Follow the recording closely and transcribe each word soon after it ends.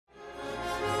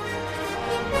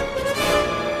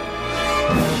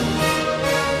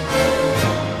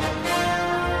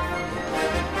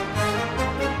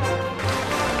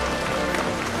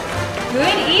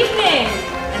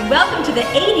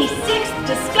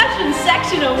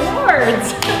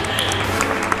words.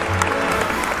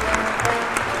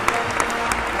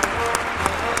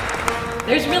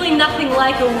 There's really nothing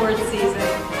like award season.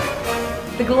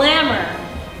 The glamour,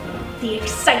 the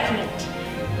excitement,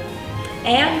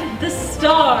 and the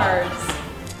stars.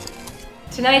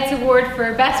 Tonight's award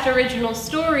for Best Original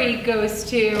Story goes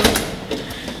to...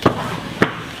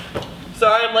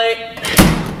 Sorry I'm late.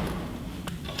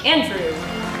 Andrew.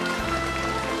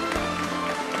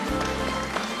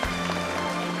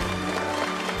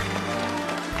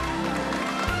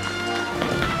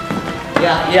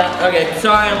 Yeah, okay,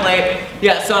 sorry I'm late.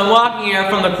 Yeah, so I'm walking here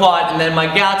from the quad, and then my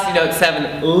Galaxy Note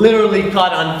 7 literally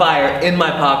caught on fire in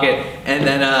my pocket, and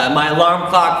then my alarm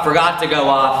clock forgot to go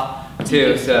off,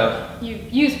 too, so... You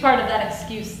used part of that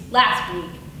excuse last week.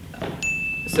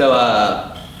 So,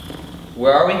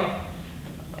 where are we?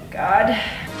 Oh, God.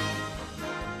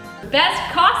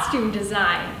 Best Costume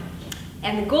Design.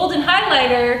 And the golden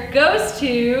highlighter goes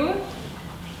to...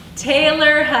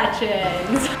 Taylor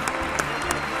Hutchins.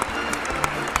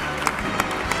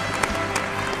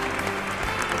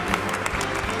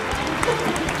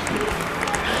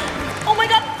 Oh my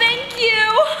God, thank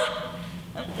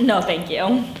you! No, thank you.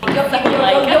 Yo,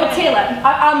 Taylor,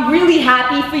 I'm really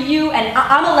happy for you, and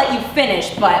I'm gonna let you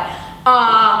finish, but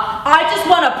I just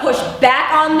want to push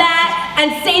back on that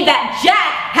and say that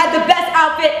Jack had the best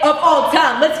outfit of all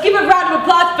time. Let's give a round of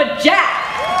applause for Jack.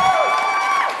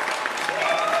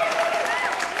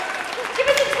 Give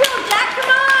us a twirl, Jack, come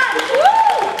on!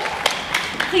 Woo!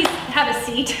 Please have a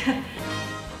seat.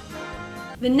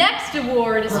 The next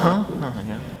award is...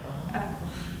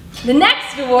 The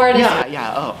next award is...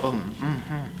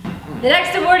 The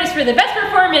next award is for the best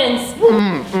performance.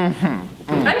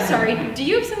 I'm sorry, do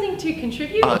you have something to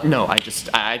contribute? No, I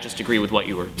just agree with what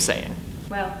you were saying.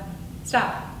 Well,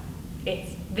 stop.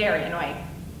 It's very annoying.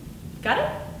 Got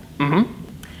it? Mm-hmm.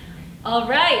 All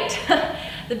right.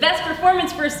 The best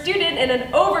performance for a student in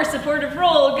an over-supportive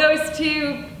role goes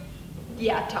to...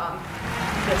 Yeah, Tom.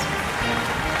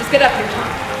 Just get up here, Tom.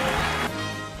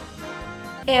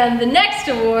 And the next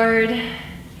award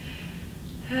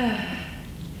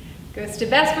goes to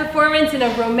best performance in a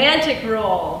romantic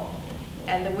role.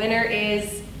 And the winner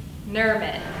is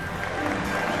Nermin.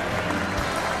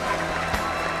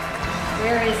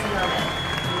 Where is Nermin?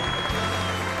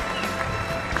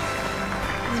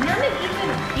 Is Nermin even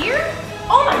here?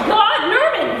 Oh my God,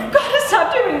 Nermin! You've got to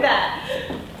stop doing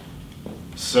that!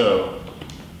 So,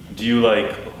 do you,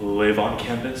 live on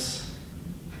campus?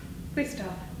 Please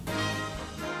stop.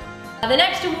 The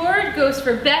next award goes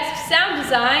for Best Sound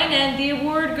Design, and the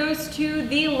award goes to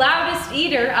the loudest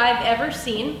eater I've ever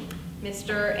seen,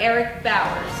 Mr. Eric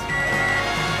Bowers.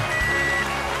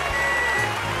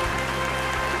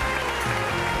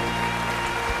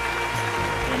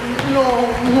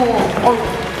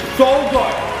 So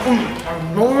good.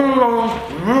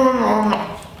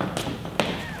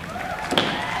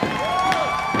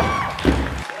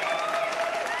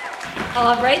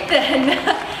 All right then,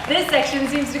 this section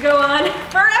seems to go on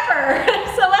forever.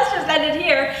 So let's just end it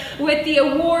here with the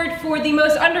award for the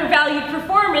most undervalued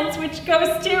performance, which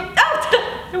goes to,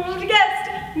 who would have guessed?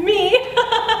 Me.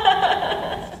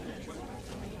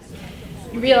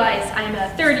 You realize I'm a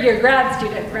third-year grad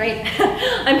student, right?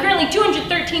 I'm currently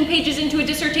 213 pages into a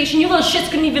dissertation you little shits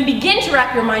couldn't even begin to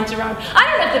wrap your minds around. I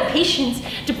don't have the patience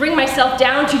to bring myself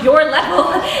down to your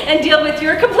level and deal with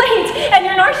your complaints and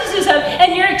your narcissism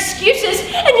and your excuses,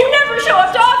 and you never show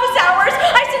up to office hours.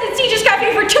 I sit at Teacher's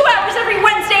Cafe for 2 hours every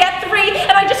Wednesday at 3,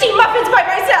 and I just eat muffins by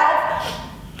myself.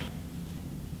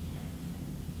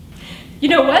 You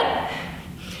know what?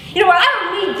 You know what? I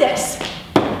don't need this.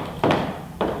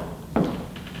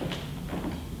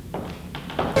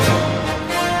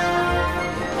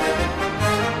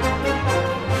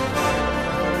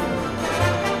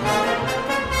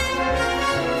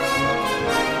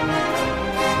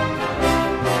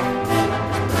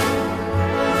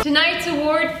 Tonight's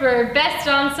award for Best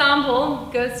Ensemble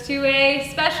goes to a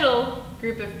special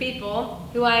group of people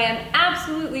who I am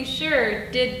absolutely sure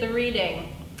did the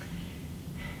reading.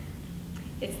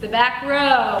 It's the back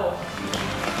row.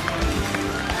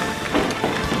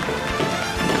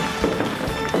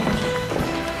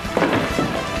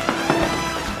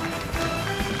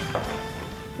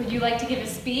 Would you like to give a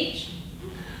speech?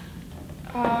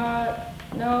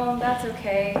 No, that's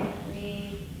okay.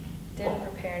 We didn't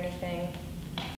prepare anything.